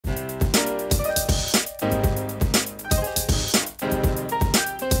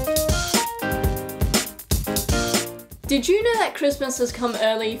Did you know that Christmas has come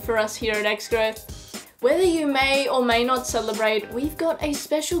early for us here at Xgrowth? Whether you may or may not celebrate, we've got a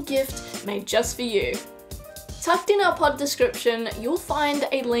special gift made just for you. Tucked in our pod description, you'll find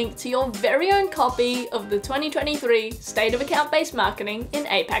a link to your very own copy of the 2023 State of Account-Based Marketing in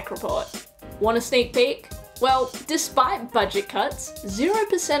APAC report. Want a sneak peek? Well, despite budget cuts,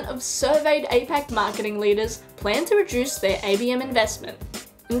 0% of surveyed APAC marketing leaders plan to reduce their ABM investment.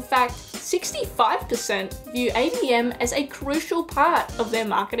 In fact, 65% view ABM as a crucial part of their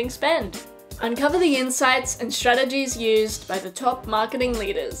marketing spend. Uncover the insights and strategies used by the top marketing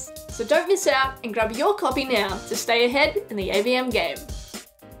leaders. So don't miss out and grab your copy now to stay ahead in the ABM game.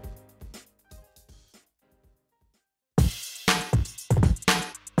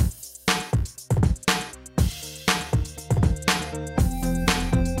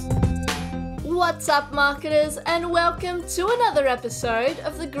 What's up, marketers, and welcome to another episode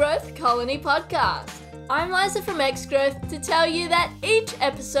of the Growth Colony podcast. I'm Liza from Xgrowth to tell you that each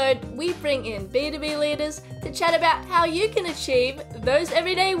episode we bring in B2B leaders to chat about how you can achieve those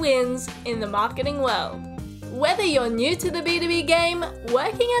everyday wins in the marketing world. Whether you're new to the B2B game,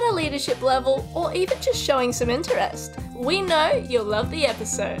 working at a leadership level, or even just showing some interest, we know you'll love the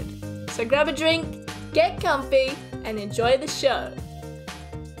episode. So grab a drink, get comfy, and enjoy the show.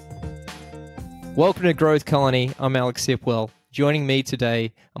 Welcome to Growth Colony. I'm Alex Sipwell. Joining me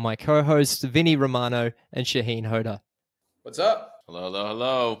today are my co-hosts Vinnie Romano and Shahin Vinnie. What's up?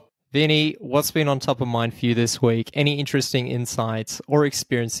 Hello. Vinnie, what's been on top of mind for you this week? Any interesting insights or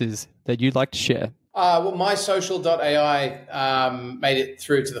experiences that you'd like to share? Well, MySocial.ai made it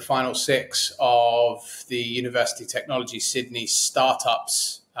through to the final six of the University of Technology Sydney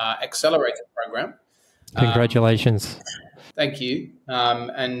Startups Accelerator Program. Congratulations. Thank you.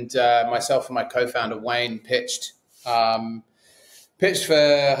 And myself and my co-founder Wayne pitched for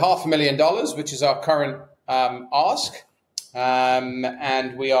 $500,000, which is our current ask.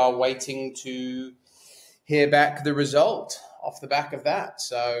 And we are waiting to hear back the result off the back of that.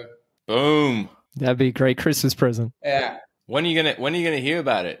 So, boom. That'd be a great Christmas present. Yeah. When are you gonna hear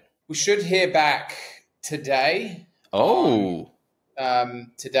about it? We should hear back today. Oh.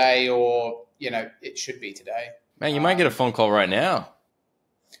 Today, or it should be today. Man, you might get a phone call right now.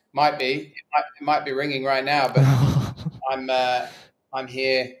 Might be. It might be ringing right now, but I'm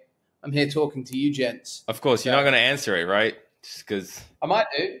here talking to you gents. Of course, you're not going to answer it, right? Just because I might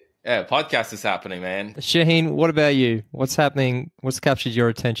do. Yeah, podcast is happening, man. Shahin, what about you? What's happening? What's captured your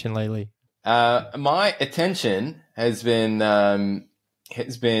attention lately? My attention has been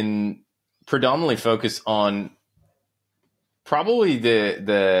predominantly focused on probably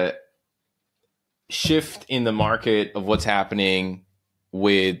the shift in the market of what's happening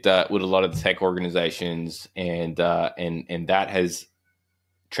with a lot of the tech organizations, and that has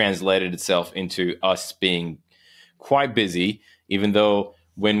translated itself into us being quite busy, even though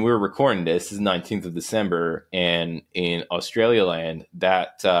when we're recording this is 19th of December, and in Australia land,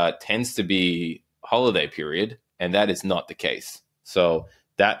 that tends to be holiday period, and that is not the case. So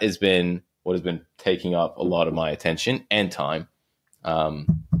that has been what has been taking up a lot of my attention and time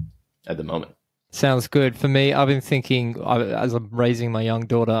at the moment. Sounds good. For me, I've been thinking, as I'm raising my young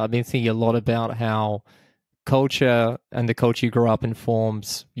daughter, I've been thinking a lot about how culture and the culture you grow up in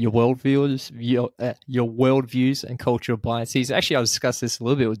forms your worldviews, your worldviews and cultural biases. Actually, I discussed this a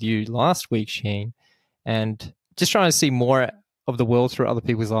little bit with you last week, Shane, and just trying to see more of the world through other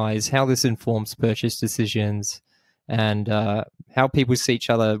people's eyes, how this informs purchase decisions, and how people see each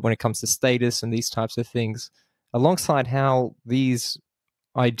other when it comes to status and these types of things, alongside how these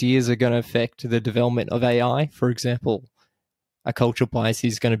ideas are going to affect the development of AI. For example, a cultural bias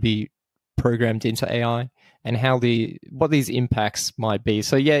is going to be programmed into AI, and what these impacts might be.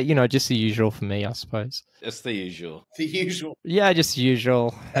 So yeah, just the usual for me, I suppose. Just the usual. The usual. Yeah, just the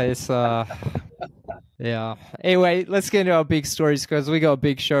usual. It's yeah. Anyway, let's get into our big stories because we got a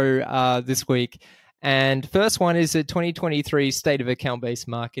big show this week. And first one is the 2023 State of Account-Based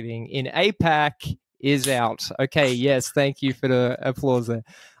Marketing in APAC is out. Okay, yes, thank you for the applause there.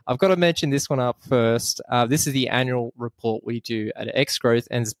 I've got to mention this one up first. This is the annual report we do at Xgrowth,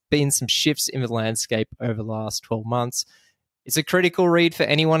 and there's been some shifts in the landscape over the last 12 months. It's a critical read for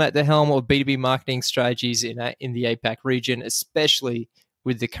anyone at the helm of B2B marketing strategies in the APAC region, especially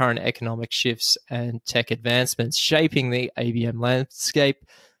with the current economic shifts and tech advancements shaping the ABM landscape.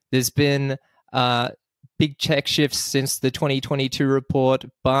 There's been big tech shifts since the 2022 report,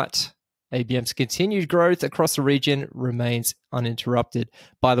 but ABM's continued growth across the region remains uninterrupted.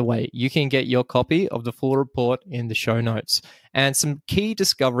 By the way, you can get your copy of the full report in the show notes. And some key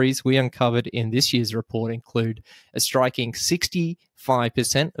discoveries we uncovered in this year's report include a striking 65%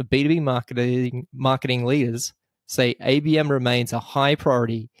 of B2B marketing leaders say ABM remains a high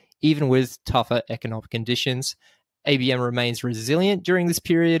priority even with tougher economic conditions. ABM remains resilient during this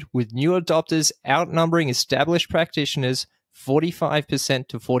period, with new adopters outnumbering established practitioners 45%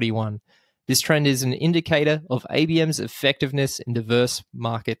 to 41. This trend is an indicator of ABM's effectiveness in diverse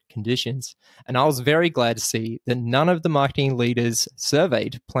market conditions. And I was very glad to see that none of the marketing leaders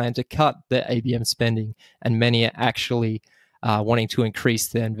surveyed plan to cut their ABM spending, and many are actually wanting to increase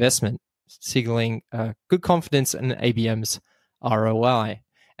their investment, signaling good confidence in ABM's ROI.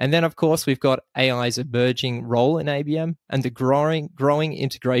 And then, of course, we've got AI's emerging role in ABM and the growing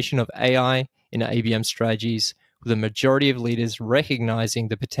integration of AI in ABM strategies, with the majority of leaders recognizing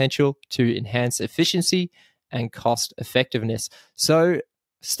the potential to enhance efficiency and cost effectiveness. So,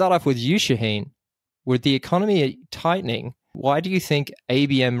 start off with you, Shahin. With the economy tightening, why do you think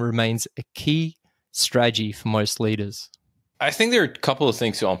ABM remains a key strategy for most leaders? I think there are a couple of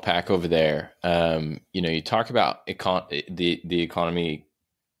things to unpack over there. You talk about the economy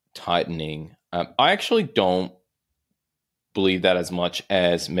tightening. I actually don't believe that as much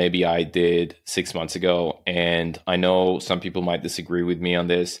as maybe I did 6 months ago. And I know some people might disagree with me on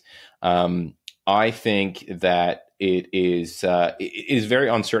this. I think that it is very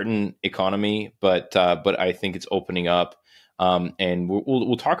uncertain economy, but I think it's opening up. And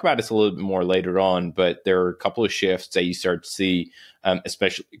we'll talk about this a little bit more later on, but there are a couple of shifts that you start to see,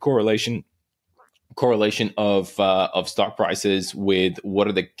 especially correlation of stock prices with what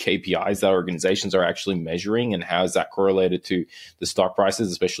are the KPIs that organizations are actually measuring, and how is that correlated to the stock prices,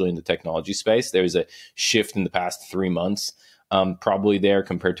 especially in the technology space. There's a shift in the past 3 months, probably there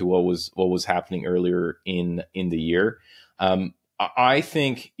compared to what was happening earlier in the year. I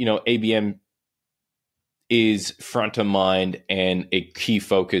think ABM is front of mind and a key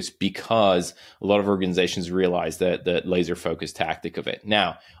focus because a lot of organizations realize that laser focused tactic of it.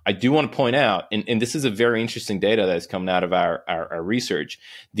 Now, I do want to point out, and this is a very interesting data that's coming out of our research,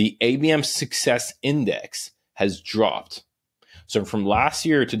 the ABM Success Index has dropped. So from last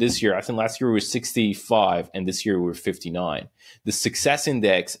year to this year, I think last year was 65 and this year we're 59. The Success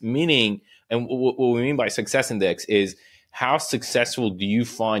Index, meaning, and what we mean by Success Index is how successful do you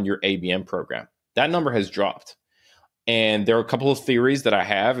find your ABM program? That number has dropped. And there are a couple of theories that I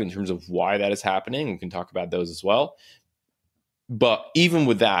have in terms of why that is happening. We can talk about those as well. But even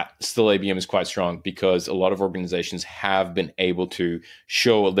with that, still ABM is quite strong because a lot of organizations have been able to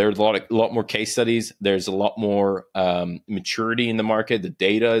show there's a lot more case studies. There's a lot more maturity in the market. The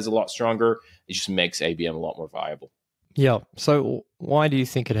data is a lot stronger. It just makes ABM a lot more viable. Yeah. So why do you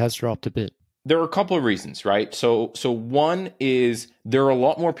think it has dropped a bit? There are a couple of reasons, right? So one is there are a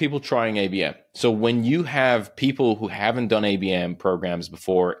lot more people trying ABM. So when you have people who haven't done ABM programs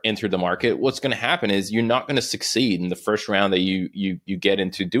before enter the market, what's going to happen is you're not going to succeed in the first round that you get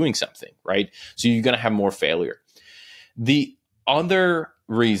into doing something, right? So you're going to have more failure. The other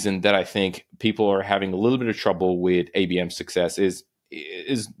reason that I think people are having a little bit of trouble with ABM success is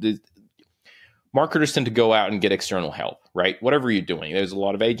the marketers tend to go out and get external help, right? Whatever you're doing, there's a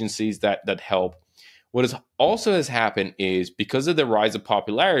lot of agencies that help. What also has happened is because of the rise of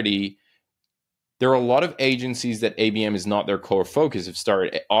popularity, there are a lot of agencies that ABM is not their core focus have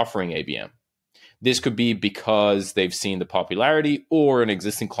started offering ABM. This could be because they've seen the popularity, or an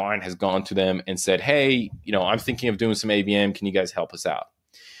existing client has gone to them and said, hey, I'm thinking of doing some ABM. Can you guys help us out?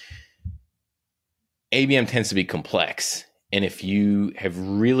 ABM tends to be complex. And if you have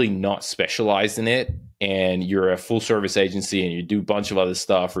really not specialized in it and you're a full service agency and you do a bunch of other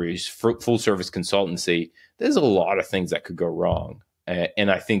stuff, or you're full service consultancy, there's a lot of things that could go wrong.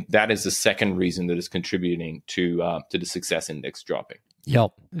 And I think that is the second reason that is contributing to the success index dropping.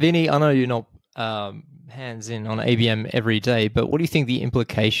 Yep. Vinnie, I know you're not hands in on ABM every day, but what do you think the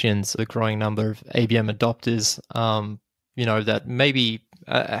implications of the growing number of ABM adopters, that maybe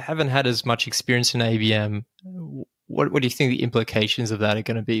haven't had as much experience in ABM? What do you think the implications of that are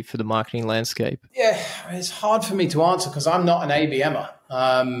going to be for the marketing landscape? Yeah, it's hard for me to answer because I'm not an ABMer.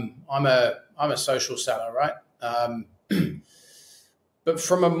 I'm a social seller, right? But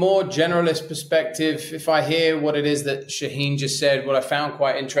from a more generalist perspective, if I hear what it is that Shahin just said, what I found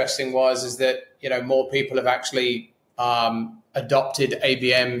quite interesting is that more people have actually adopted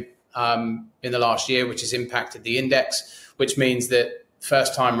ABM in the last year, which has impacted the index, which means that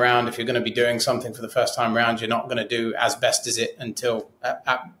first time round, if you're going to be doing something for the first time round, you're not going to do as best as it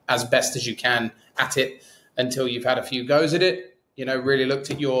as best as you can at it until you've had a few goes at it. Really looked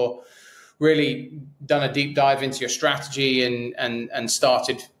at really done a deep dive into your strategy and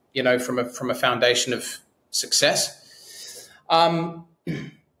started, from a foundation of success. I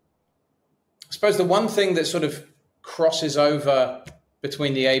suppose the one thing that sort of crosses over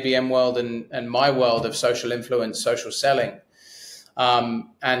between the ABM world and my world of social influence, social selling,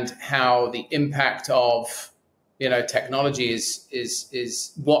 and how the impact of technology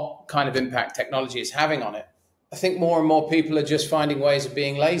is what kind of impact technology is having on it. I think more and more people are just finding ways of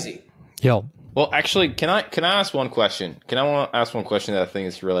being lazy. Yeah. Well, actually, can I ask one question? Can I want to ask one question that I think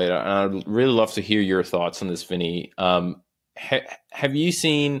is related? And I'd really love to hear your thoughts on this, Vinny. Have you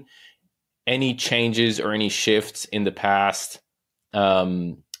seen any changes or any shifts in the past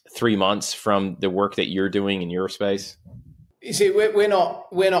 3 months from the work that you're doing in your space? You see, we're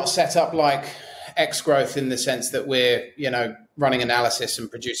not set up like X Growth in the sense that we're running analysis and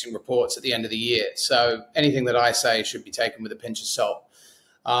producing reports at the end of the year. So anything that I say should be taken with a pinch of salt.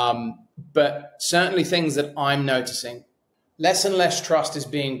 But certainly things that I'm noticing, less and less trust is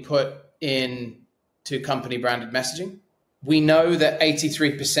being put into company branded messaging. We know that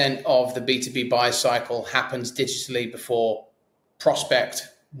 83% of the B2B buy cycle happens digitally before prospect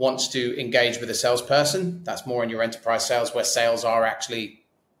wants to engage with a salesperson. That's more in your enterprise sales where sales are actually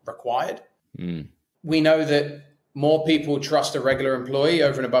required. We know that more people trust a regular employee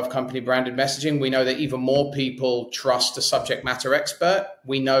over and above company branded messaging. We know that even more people trust a subject matter expert.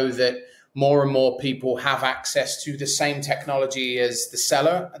 We know that more and more people have access to the same technology as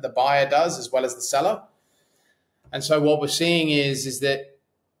the buyer does, as well as the seller. And so what we're seeing is that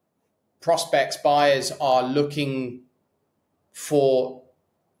prospects, buyers are looking for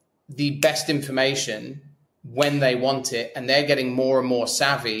the best information when they want it, and they're getting more and more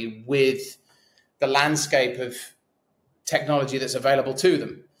savvy with the landscape of technology that's available to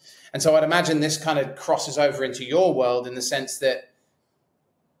them. And so I'd imagine this kind of crosses over into your world in the sense that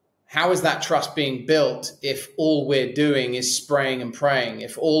how is that trust being built if all we're doing is spraying and praying,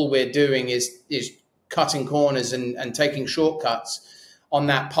 if all we're doing is cutting corners and taking shortcuts on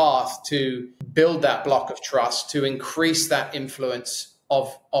that path to build that block of trust, to increase that influence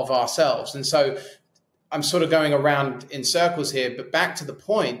of ourselves. And so I'm sort of going around in circles here, but back to the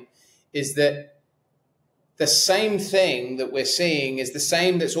point is that the same thing that we're seeing is the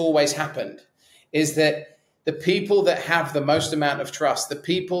same that's always happened, is that the people that have the most amount of trust, the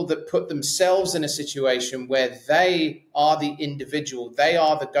people that put themselves in a situation where they are the individual, they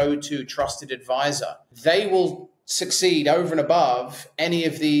are the go-to trusted advisor, they will succeed over and above any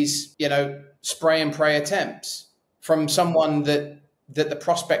of these, spray and pray attempts from someone that the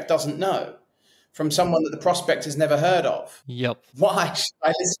prospect doesn't know, from someone that the prospect has never heard of. Yep. Why should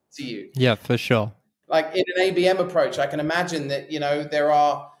I listen to you? Yeah, for sure. Like in an ABM approach, I can imagine that,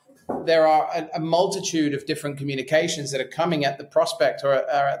 there are a multitude of different communications that are coming at the prospect or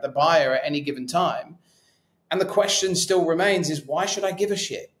at the buyer at any given time. And the question still remains is, why should I give a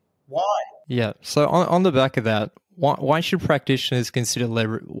shit? Why? Yeah. So on the back of that, why should practitioners consider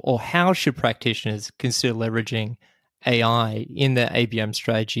how should practitioners consider leveraging AI in their ABM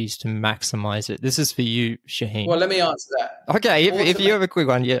strategies to maximize it? This is for you, Shahin. Well, let me answer that. Okay, if you have a quick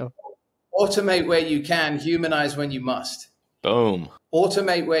one, yeah. Automate where you can, humanize when you must. Boom.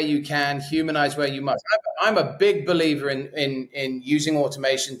 Automate where you can, humanize where you must. I'm a big believer in using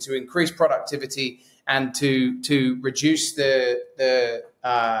automation to increase productivity and to reduce the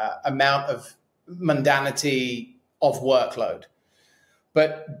amount of mundanity of workload.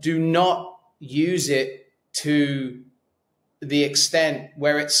 But do not use it to the extent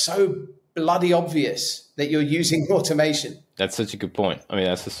where it's so bloody obvious that you're using automation. That's such a good point. I mean,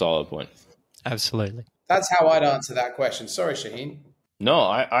 that's a solid point. Absolutely. That's how I'd answer that question. Sorry, Shahin. No,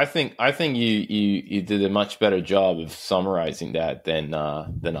 I think you did a much better job of summarizing that than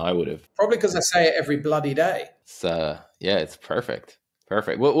I would have. Probably because I say it every bloody day. It's perfect.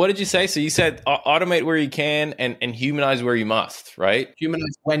 Perfect. What did you say? So you said automate where you can and humanize where you must, right?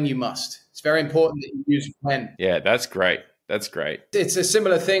 Humanize when you must. It's very important that you use when. Yeah, that's great. That's great. It's a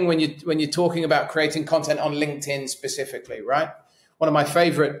similar thing when you're talking about creating content on LinkedIn specifically, right? One of my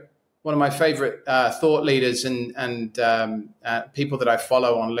favorite thought leaders and people that I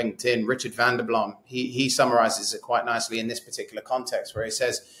follow on LinkedIn, Richard Vanderblom, he summarizes it quite nicely in this particular context where he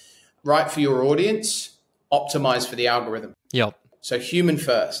says, write for your audience, optimize for the algorithm. Yep. So human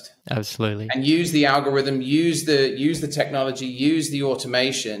first. Absolutely. And use the algorithm, use the technology, use the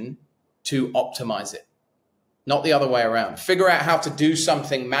automation to optimize it. Not the other way around. Figure out how to do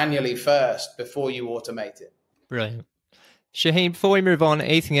something manually first before you automate it. Brilliant. Shahin, before we move on,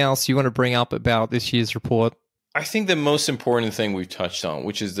 anything else you want to bring up about this year's report? I think the most important thing we've touched on,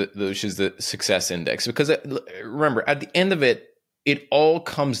 which is the success index, because remember, at the end of it, it all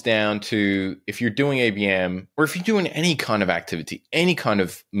comes down to if you're doing ABM or if you're doing any kind of activity, any kind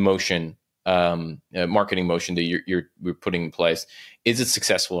of motion, marketing motion that you're putting in place, is it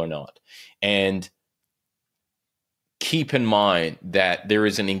successful or not? And keep in mind that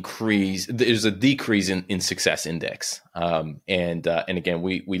there's a decrease in success index. And again,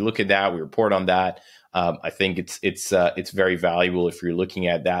 we look at that, we report on that. I think it's very valuable if you're looking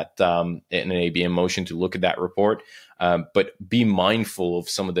at that in an ABM motion to look at that report. But be mindful of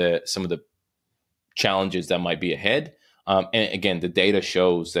some of the challenges that might be ahead. And again, the data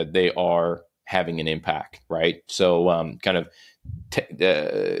shows that they are having an impact, right? So kind of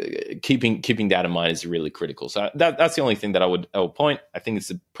keeping that in mind is really critical. So that's the only thing that I would point. I think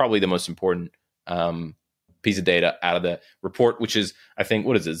it's probably the most important piece of data out of the report, which is, I think,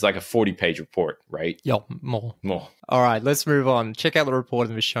 what is it? It's like a 40-page report, right? Yeah, more. All right, let's move on. Check out the report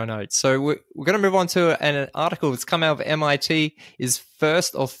in the show notes. So we're going to move on to an article that's come out of MIT. Is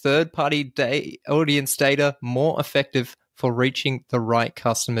first or third-party audience data more effective for reaching the right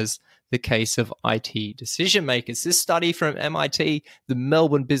customers? The case of IT decision makers. This study from MIT, the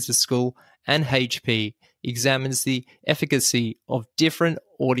Melbourne Business School, and HP examines the efficacy of different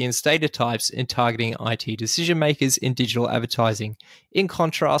audience data types in targeting IT decision makers in digital advertising. In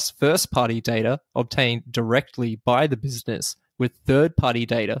contrast, first-party data obtained directly by the business with third-party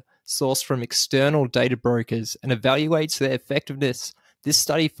data sourced from external data brokers and evaluates their effectiveness. This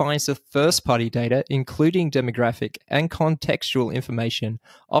study finds that first-party data, including demographic and contextual information,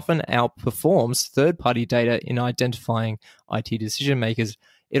 often outperforms third-party data in identifying IT decision makers.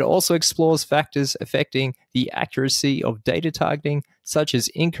 It also explores factors affecting the accuracy of data targeting, such as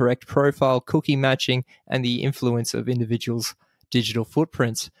incorrect profile cookie matching and the influence of individuals' digital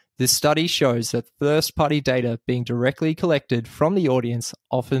footprints. This study shows that first-party data being directly collected from the audience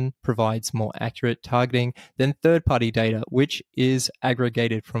often provides more accurate targeting than third-party data, which is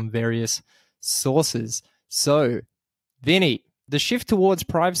aggregated from various sources. So, Vinny, the shift towards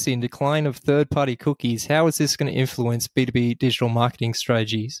privacy and decline of third-party cookies, how is this going to influence B2B digital marketing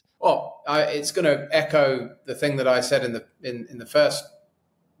strategies? Well, it's going to echo the thing that I said in the first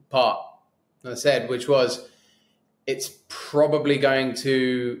part that I said, which was it's probably going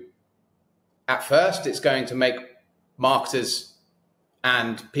to, at first, it's going to make marketers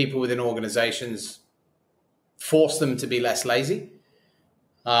and people within organizations force them to be less lazy.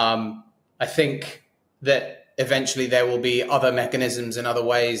 I think that eventually there will be other mechanisms and other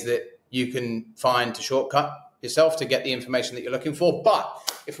ways that you can find to shortcut yourself to get the information that you're looking for.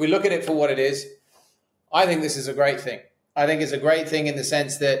 But if we look at it for what it is, I think this is a great thing. I think it's a great thing in the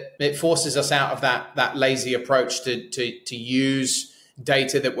sense that it forces us out of that lazy approach to use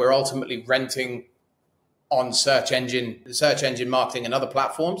data that we're ultimately renting on search engine marketing and other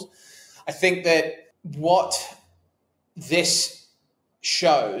platforms. I think that what this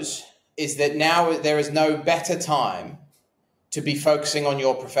shows is that now there is no better time to be focusing on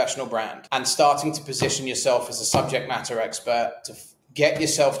your professional brand and starting to position yourself as a subject matter expert, to get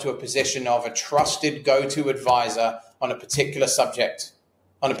yourself to a position of a trusted go-to advisor on a particular subject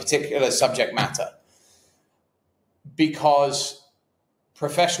matter. Because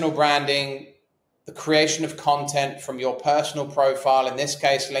professional branding, the creation of content from your personal profile, in this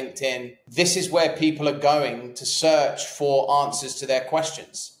case, LinkedIn, this is where people are going to search for answers to their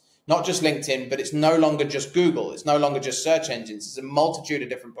questions. Not just LinkedIn, but it's no longer just Google. It's no longer just search engines. It's a multitude of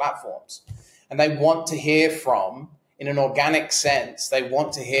different platforms. And they want to hear from, in an organic sense, they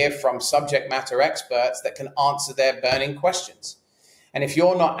want to hear from subject matter experts that can answer their burning questions. And if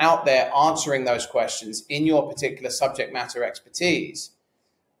you're not out there answering those questions in your particular subject matter expertise,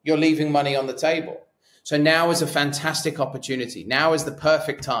 you're leaving money on the table. So now is a fantastic opportunity. Now is the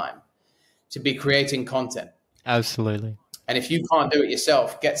perfect time to be creating content. Absolutely. And if you can't do it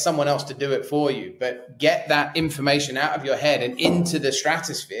yourself, get someone else to do it for you. But get that information out of your head and into the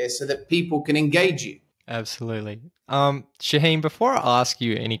stratosphere so that people can engage you. Absolutely. Shahin, before I ask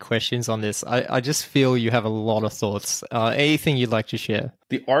you any questions on this, I just feel you have a lot of thoughts. Anything you'd like to share?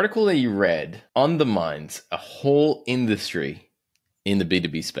 The article that you read undermines a whole industry in the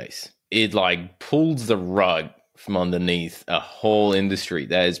B2B space. It like pulls the rug from underneath a whole industry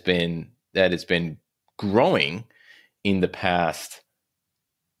that has been growing in the past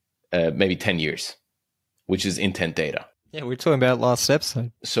maybe 10 years, which is intent data. Yeah, we were talking about last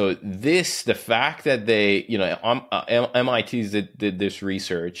episode. So the fact that they, MIT did this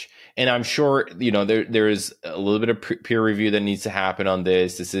research, and I'm sure, there is a little bit of peer review that needs to happen on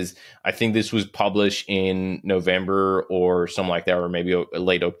this. I think this was published in November or something like that, or maybe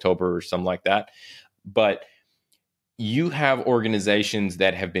late October or something like that. But you have organizations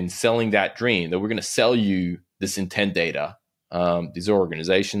that have been selling that dream, that we're going to sell you this intent data. These are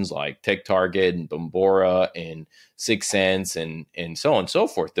organizations like TechTarget and Bombora and Sixth Sense and so on and so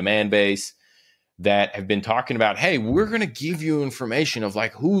forth, Demandbase, that have been talking about, hey, we're going to give you information of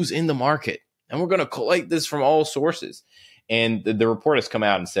like who's in the market. and we're going to collate this from all sources. And the report has come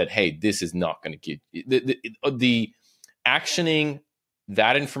out and said, hey, this is not going to get the actioning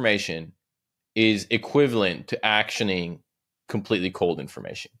that information is equivalent to actioning completely cold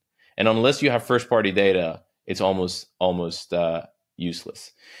information. And unless you have first party data, it's almost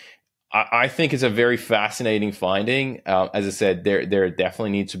useless. I think it's a very fascinating finding. As I said, there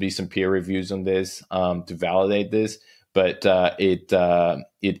definitely needs to be some peer reviews on this to validate this. But it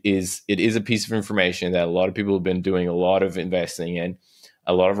is a piece of information that a lot of people have been doing a lot of investing in.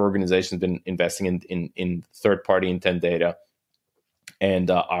 A lot of organizations have been investing in third party intent data,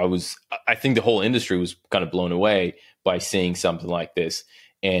 and I think the whole industry was kind of blown away by seeing something like this.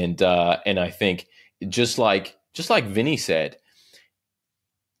 And I think just like Vinny said,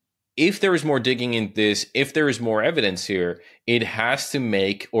 if there is more digging in this, if there is more evidence here, it has to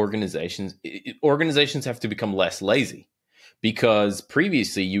make organizations have to become less lazy. Because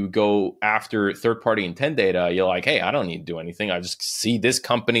previously you go after third-party intent data, you're like, hey, I don't need to do anything. I just see this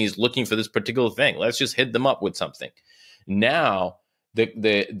company is looking for this particular thing. Let's just hit them up with something. Now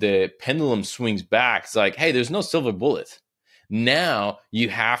the pendulum swings back. It's like, hey, there's no silver bullet. Now you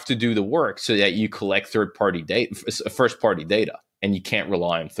have to do the work so that you collect third-party data, first-party data. And you can't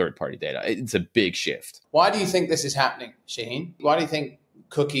rely on third-party data. It's a big shift. Why do you think this is happening, Shahin? Why do you think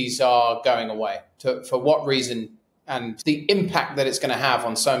cookies are going away? For what reason? And the impact that it's going to have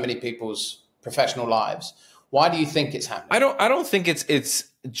on so many people's professional lives. Why do you think it's happening? I don't think it's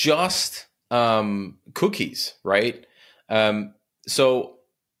just cookies, right? So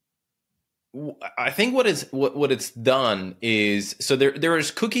I think what it's done is, so there is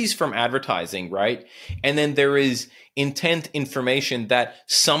cookies from advertising, right? And then there is intent information that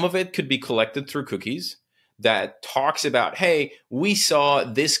some of it could be collected through cookies that talks about, hey, we saw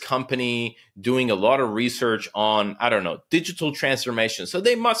this company doing a lot of research on, I don't know, digital transformation. So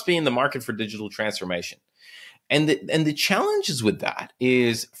they must be in the market for digital transformation. And the challenges with that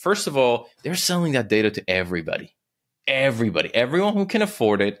is, first of all, they're selling that data to everybody. Everyone who can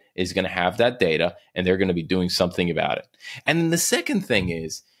afford it is going to have that data, and they're going to be doing something about it. And then the second thing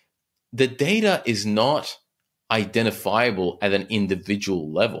is, the data is not identifiable at an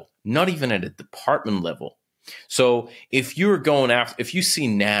individual level, not even at a department level. So if if you see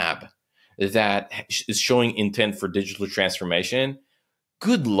NAB that is showing intent for digital transformation,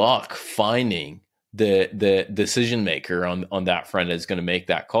 good luck finding the decision maker on that front that's going to make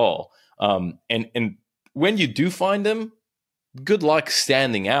that call. And when you do find them, good luck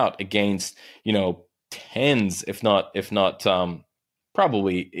standing out against, tens, if not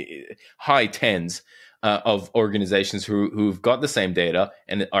probably high tens of organizations who've got the same data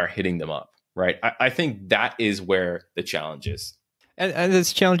and are hitting them up, right? I think that is where the challenge is. And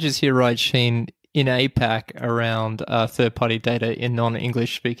there's challenges here, right, Shane, in APAC around third-party data in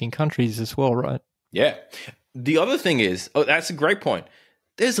non-English speaking countries as well, right? Yeah. The other thing is, that's a great point.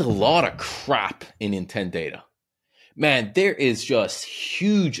 There's a lot of crap in intent data. Man, there is just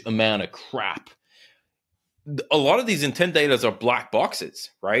huge amount of crap. A lot of these intent data are black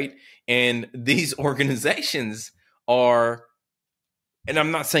boxes, right? And these organizations are, and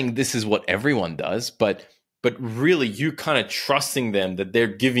I'm not saying this is what everyone does, but really you kind of trusting them that they're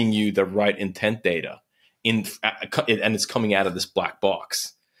giving you the right intent data and it's coming out of this black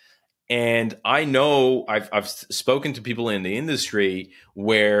box. And I know I've spoken to people in the industry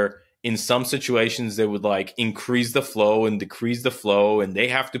where in some situations they would like increase the flow and decrease the flow, and they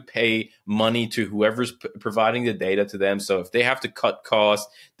have to pay money to whoever's providing the data to them. So if they have to cut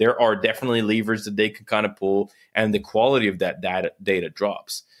costs, there are definitely levers that they can kind of pull, and the quality of that data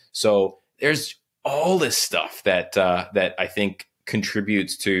drops. So there's all this stuff that I think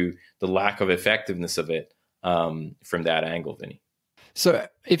contributes to the lack of effectiveness of it from that angle, Vinny. So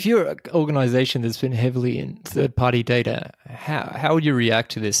if you're an organization that's been heavily in third-party data, how would you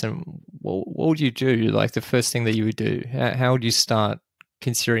react to this, and what would you do? Like the first thing that you would do, how would you start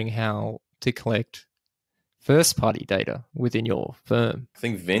considering how to collect first-party data within your firm? I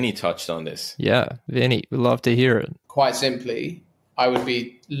think Vinny touched on this. Yeah, Vinny, we'd love to hear it. Quite simply, I would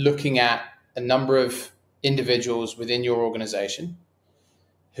be looking at a number of individuals within your organization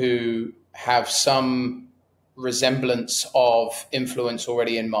who have some resemblance of influence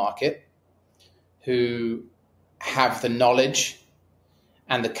already in market, who have the knowledge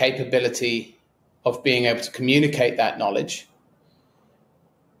and the capability of being able to communicate that knowledge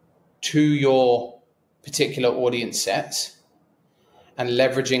to your particular audience sets, and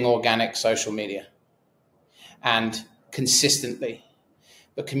leveraging organic social media and consistently,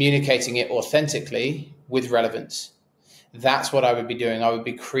 but communicating it authentically with relevance. That's what I would be doing. I would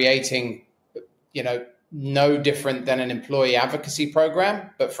be creating, no different than an employee advocacy program,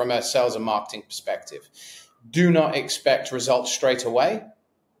 but from a sales and marketing perspective. Do not expect results straight away.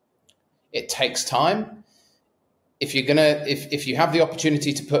 It takes time. If you have the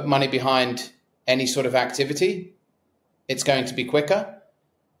opportunity to put money behind any sort of activity, it's going to be quicker,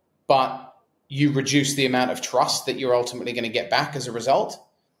 but you reduce the amount of trust that you're ultimately going to get back as a result.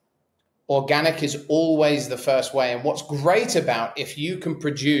 Organic is always the first way. And what's great about if you can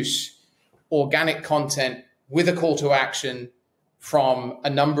produce organic content with a call to action from a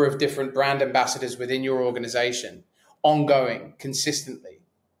number of different brand ambassadors within your organization, ongoing, consistently,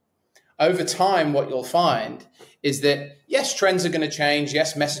 over time, what you'll find is that, yes, trends are going to change.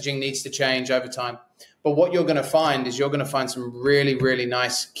 Yes, messaging needs to change over time. But what you're going to find is you're going to find some really, really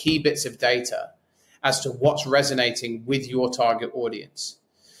nice key bits of data as to what's resonating with your target audience.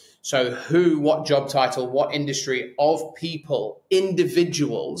 So who, what job title, what industry of people,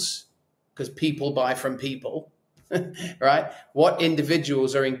 individuals, because people buy from people, right? What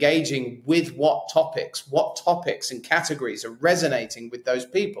individuals are engaging with what topics and categories are resonating with those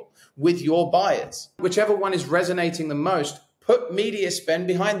people, with your buyers. Whichever one is resonating the most, put media spend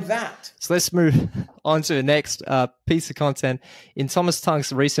behind that. So let's move on to the next piece of content. In Thomas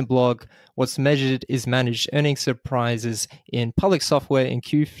Tung's recent blog, What's Measured is Managed, Earnings Surprises in Public Software in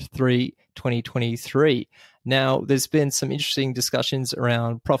Q3 2023. Now, there's been some interesting discussions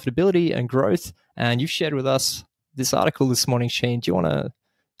around profitability and growth, and you've shared with us this article this morning, Shane. Do you want to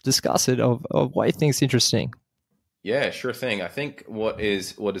discuss it of why you think it's interesting? Yeah, sure thing. I think what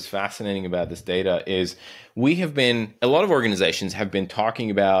is fascinating about this data is a lot of organizations have been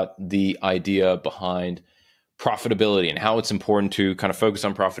talking about the idea behind profitability and how it's important to kind of focus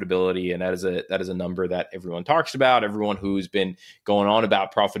on profitability. And that is a number that everyone talks about. Everyone who's been going on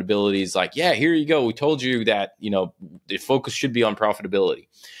about profitability is like, yeah, here you go. We told you that, the focus should be on profitability.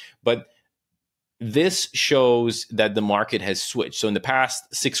 But this shows that the market has switched. So in the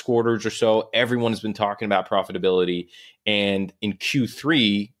past 6 quarters or so, everyone has been talking about profitability. And in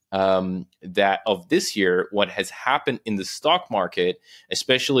Q3 that of this year, what has happened in the stock market,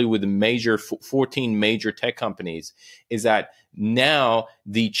 especially with the 14 major tech companies, is that now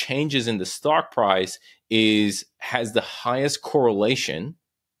the changes in the stock price has the highest correlation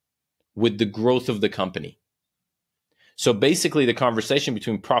with the growth of the company. So basically, the conversation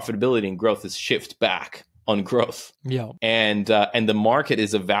between profitability and growth is shift back on growth. Yeah, and the market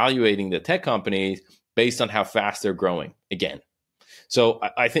is evaluating the tech companies based on how fast they're growing again. So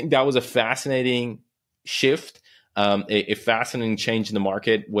I think that was a fascinating shift, a fascinating change in the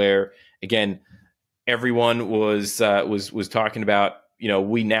market where, again, everyone was talking about,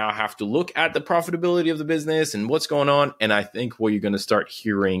 we now have to look at the profitability of the business and what's going on. And I think what you're going to start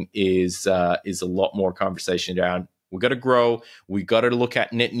hearing is a lot more conversation around. We got to grow. We got to look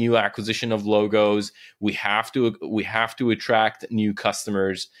at net new acquisition of logos. We have to attract new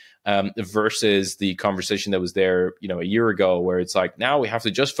customers versus the conversation that was there, a year ago, where it's like now we have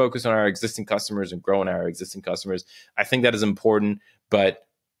to just focus on our existing customers and grow on our existing customers. I think that is important, but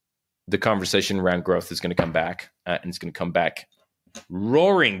the conversation around growth is going to come back, and it's going to come back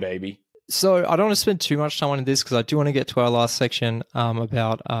roaring, baby. So I don't want to spend too much time on this because I do want to get to our last section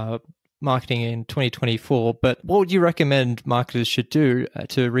about marketing in 2024, but what would you recommend marketers should do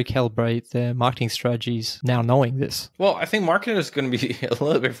to recalibrate their marketing strategies now knowing this? Well, I think marketers are going to be a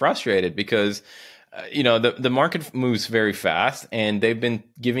little bit frustrated because the market moves very fast, and they've been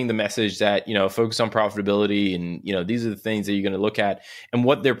giving the message that, focus on profitability and, these are the things that you're going to look at. And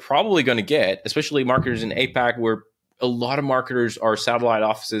what they're probably going to get, especially marketers in APAC, where a lot of marketers are satellite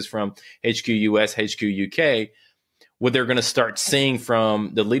offices from HQ US, HQ UK, what they're going to start seeing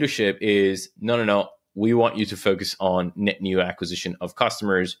from the leadership is, no, we want you to focus on net new acquisition of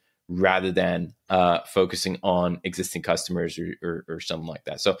customers rather than focusing on existing customers or something like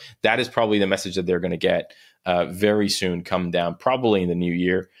that. So that is probably the message that they're going to get very soon, come down probably in the new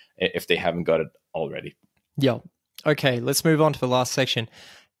year if they haven't got it already. Yeah. Okay, let's move on to the last section.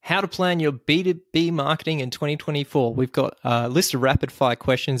 How to plan your B2B marketing in 2024. We've got a list of rapid fire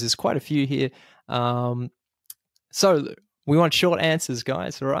questions. There's quite a few here. So we want short answers,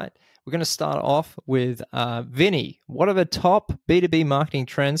 guys. All right. We're going to start off with Vinnie. What are the top B2B marketing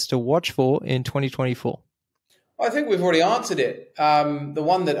trends to watch for in 2024? Well, I think we've already answered it. The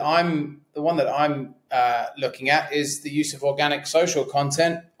one that I'm looking at is the use of organic social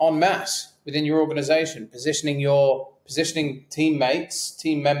content en masse within your organization, positioning teammates,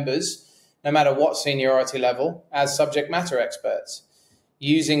 team members, no matter what seniority level, as subject matter experts,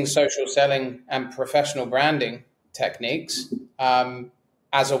 using social selling and professional branding techniques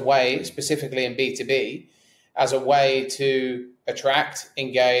as a way, specifically in B2B, as a way to attract,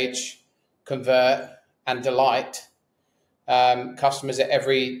 engage, convert, and delight customers at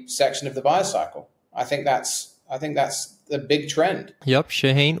every section of the buyer cycle. I think that's the big trend. Yep,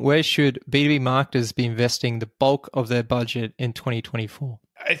 Shahin, where should B2B marketers be investing the bulk of their budget in 2024?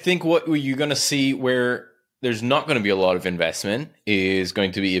 I think what you're going to see where there's not going to be a lot of investment is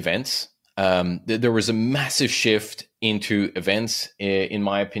going to be events. There was a massive shift into events, in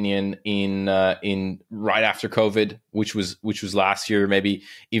my opinion, in right after COVID, which was last year, maybe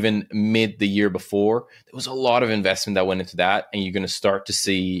even mid the year before. There was a lot of investment that went into that, and you're going to start to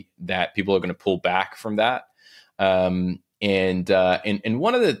see that people are going to pull back from that. And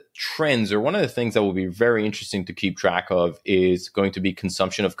one of the trends, or one of the things that will be very interesting to keep track of, is going to be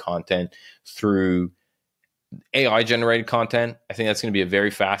consumption of content through AI generated content. I think that's going to be a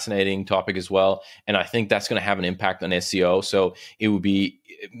very fascinating topic as well. And I think that's going to have an impact on SEO. So it would be,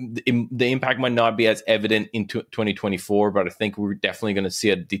 the impact might not be as evident in 2024, but I think we're definitely going to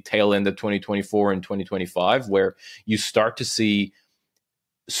see at the tail end of 2024 and 2025, where you start to see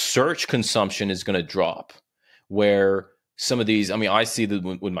search consumption is going to drop, where some of these, I mean, I see that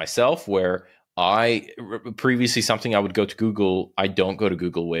with myself, where I previously something I would go to Google, I don't go to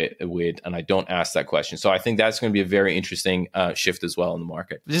Google with, and I don't ask that question. So I think that's going to be a very interesting shift as well in the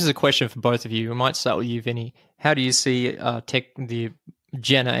market. This is a question for both of you. I might start with you, Vinny. How do you see the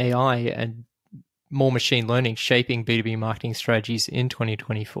Gen AI and more machine learning shaping B2B marketing strategies in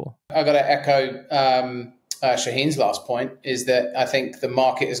 2024? I've got to echo Shahin's last point, is that I think the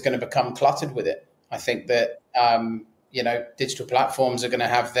market is going to become cluttered with it. I think that digital platforms are going to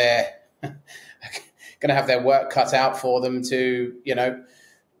have their work cut out for them to,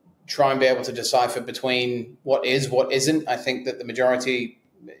 try and be able to decipher between what is, what isn't. I think that the majority,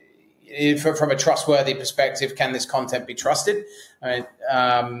 from a trustworthy perspective, can this content be trusted? And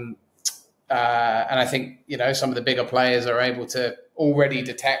I think, some of the bigger players are able to already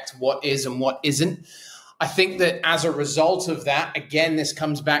detect what is and what isn't. I think that as a result of that, again, this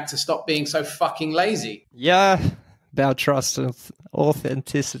comes back to stop being so fucking lazy. Yeah, about trust and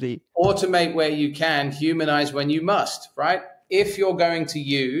authenticity. Automate where you can, humanize when you must, right? If you're going to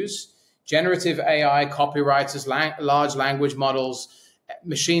use generative AI, copywriters, large language models,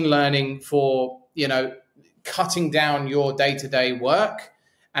 machine learning for, cutting down your day-to-day work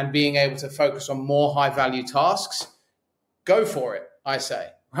and being able to focus on more high-value tasks, go for it, I say,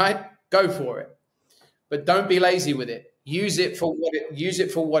 right? Go for it. But don't be lazy with it. Use it for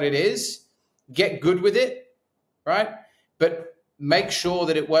what it is. Get good with it, right? But make sure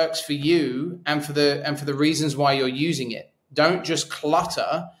that it works for you and for the reasons why you're using it. Don't just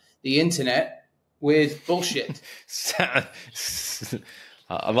clutter the internet with bullshit. I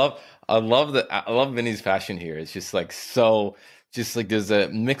love Vinny's passion here. It's just like there's a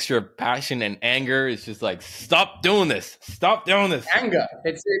mixture of passion and anger. It's just like, stop doing this. Stop doing this. Anger.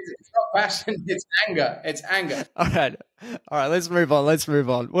 It's not passion. It's anger. It's anger. All right. Let's move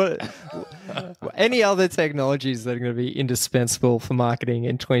on. What any other technologies that are going to be indispensable for marketing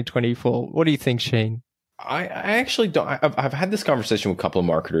in 2024? What do you think, Shane? I actually don't. I've had this conversation with a couple of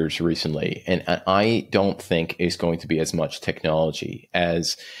marketers recently, and I don't think it's going to be as much technology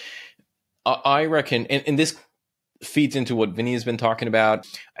as I reckon. And this feeds into what Vinny has been talking about.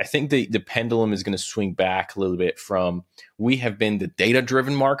 I think the pendulum is going to swing back a little bit from, we have been the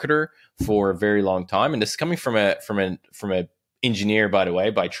data-driven marketer for a very long time. And this is coming from a engineer, by the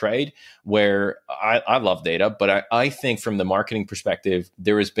way, by trade, where I love data, but I think from the marketing perspective,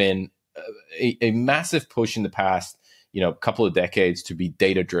 there has been a massive push in the past couple of decades to be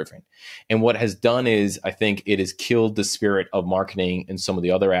data driven. And what has done is, I think it has killed the spirit of marketing and some of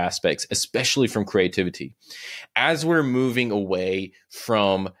the other aspects, especially from creativity. As we're moving away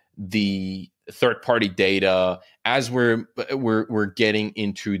from the third party data, as we're getting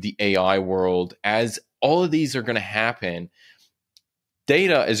into the AI world, as all of these are going to happen,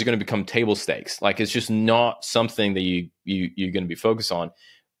 data is going to become table stakes. Like, it's just not something that you're going to be focused on.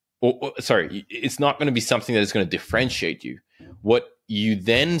 It's not going to be something that is going to differentiate you. What you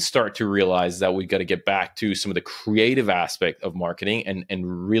then start to realize is that we've got to get back to some of the creative aspect of marketing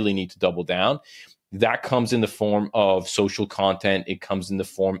and really need to double down. That comes in the form of social content. It comes in the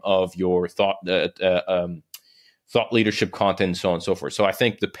form of your thought leadership content, and so on and so forth. So I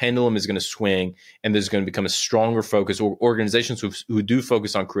think the pendulum is going to swing, and there's going to become a stronger focus, or organizations who do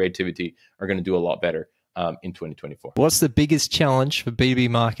focus on creativity are going to do a lot better in 2024. What's the biggest challenge for B2B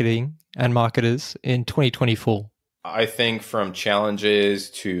marketing and marketers in 2024? I think from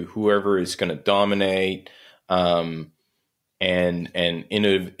challenges to whoever is going to dominate and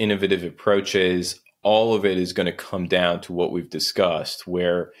innovative approaches, all of it is going to come down to what we've discussed,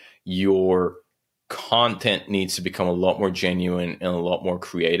 where your content needs to become a lot more genuine and a lot more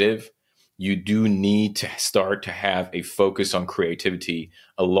creative. you do need to start to have a focus on creativity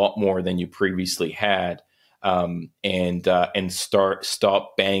a lot more than you previously had, and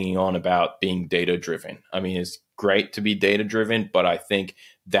stop banging on about being data driven. I mean, it's great to be data driven, but I think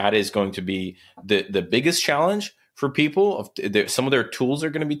that is going to be the biggest challenge for people. Some of their tools are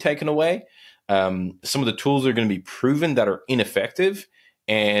going to be taken away. Some of the tools are going to be proven that are ineffective,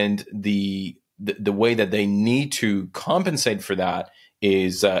 and the way that they need to compensate for that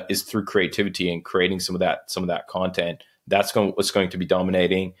is through creativity and creating some of that content. That's what's going to be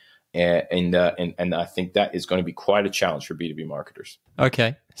dominating, and I think that is going to be quite a challenge for B2B marketers.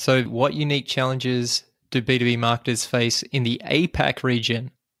 Okay, so what unique challenges do B2B marketers face in the APAC region,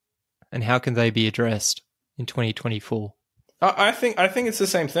 and how can they be addressed in 2024? I think it's the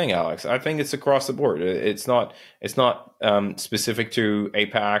same thing, Alex. I think it's across the board. It's not specific to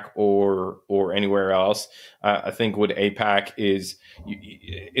APAC or anywhere else. I think what APAC is,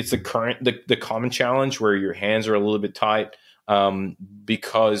 it's the common challenge where your hands are a little bit tight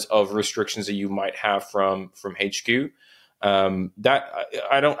because of restrictions that you might have from HQ. That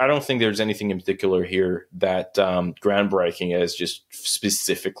I don't think there's anything in particular here that groundbreaking as just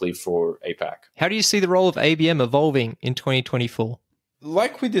specifically for APAC. How do you see the role of ABM evolving in 2024?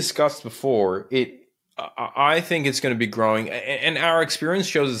 Like we discussed before, I think it's going to be growing, and our experience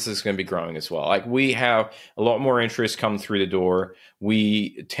shows us it's going to be growing as well. Like, we have a lot more interest come through the door.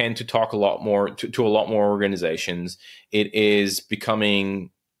 We tend to talk a lot more to a lot more organizations. It is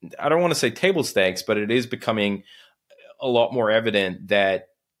becoming, I don't want to say table stakes, but it is becoming a lot more evident that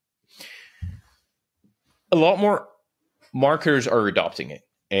a lot more marketers are adopting it.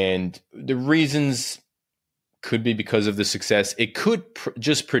 And the reasons could be because of the success. It could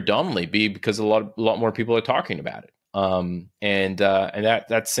just predominantly be because a lot more people are talking about it. And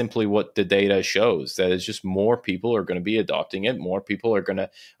that's simply what the data shows, that it's just more people are going to be adopting it. More people are going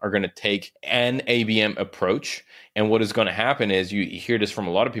to take an ABM approach. And what is going to happen is, you hear this from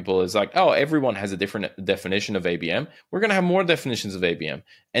a lot of people, is like, oh, everyone has a different definition of ABM. We're going to have more definitions of ABM.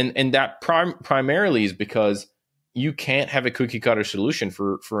 And that primarily is because you can't have a cookie cutter solution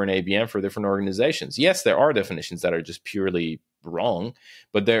for an ABM for different organizations. Yes, there are definitions that are just purely wrong,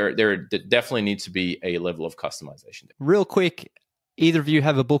 but there definitely needs to be a level of customization. Real quick, either of you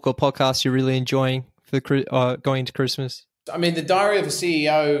have a book or podcast you're really enjoying for going into Christmas? I mean, The Diary of a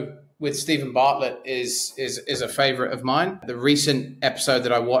CEO with Stephen Bartlett is a favorite of mine. The recent episode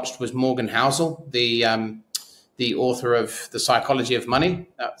that I watched was Morgan Housel, the author of The Psychology of Money.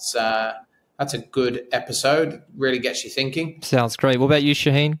 That's a good episode. Really gets you thinking. Sounds great. What about you,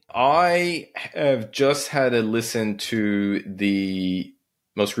 Shahin? I have just had a listen to the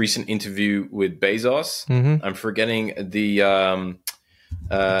most recent interview with Bezos. Mm-hmm. I'm forgetting the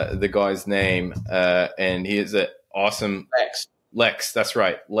guy's name, and he is an awesome Lex. That's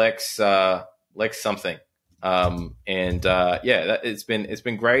right, Lex something. It's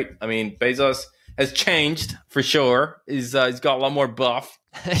been great. I mean, Bezos has changed for sure. He's got a lot more buff.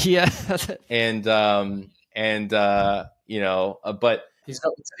 Yeah. but he's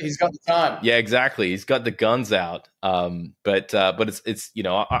got the time. Yeah, exactly. He's got the guns out. But it's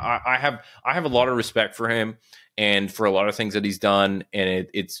I have a lot of respect for him and for a lot of things that he's done. And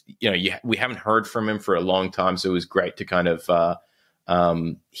we haven't heard from him for a long time, so it was great to kind of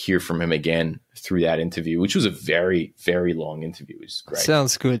hear from him again through that interview, which was a very, very long interview. It was great.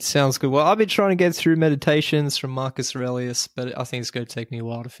 Sounds good. Well, I've been trying to get through Meditations from Marcus Aurelius, but I think it's going to take me a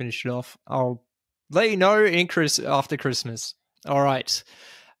while to finish it off. I'll let you know after Christmas. All right.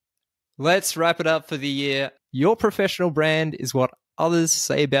 Let's wrap it up for the year. Your professional brand is what others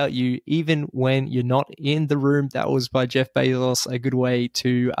say about you, even when you're not in the room. That was by Jeff Bezos, a good way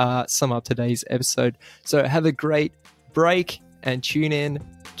to sum up today's episode. So have a great break and tune in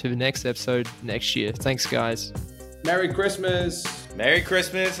to the next episode next year. Thanks, guys. Merry Christmas. Merry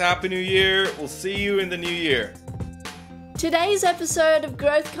Christmas. Happy New Year. We'll see you in the new year. Today's episode of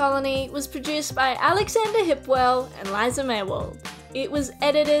Growth Colony was produced by Alexander Hipwell and Liza Maywald. It was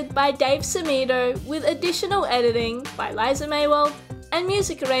edited by Dave Samido with additional editing by Liza Maywald and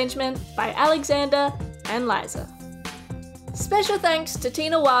music arrangement by Alexander and Liza. Special thanks to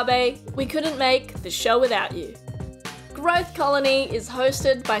Tina Wabe. We couldn't make the show without you. Growth Colony is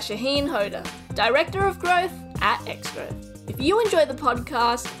hosted by Shahin Hoda, Director of Growth at Xgrowth. If you enjoy the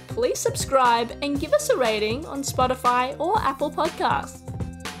podcast, please subscribe and give us a rating on Spotify or Apple Podcasts.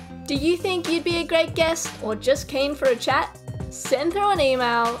 Do you think you'd be a great guest or just keen for a chat? Send through an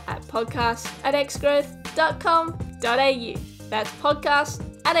email at podcast@xgrowth.com.au. That's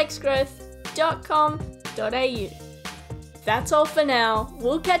podcast@xgrowth.com.au. That's all for now.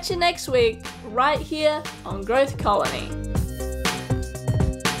 We'll catch you next week, right here on Growth Colony.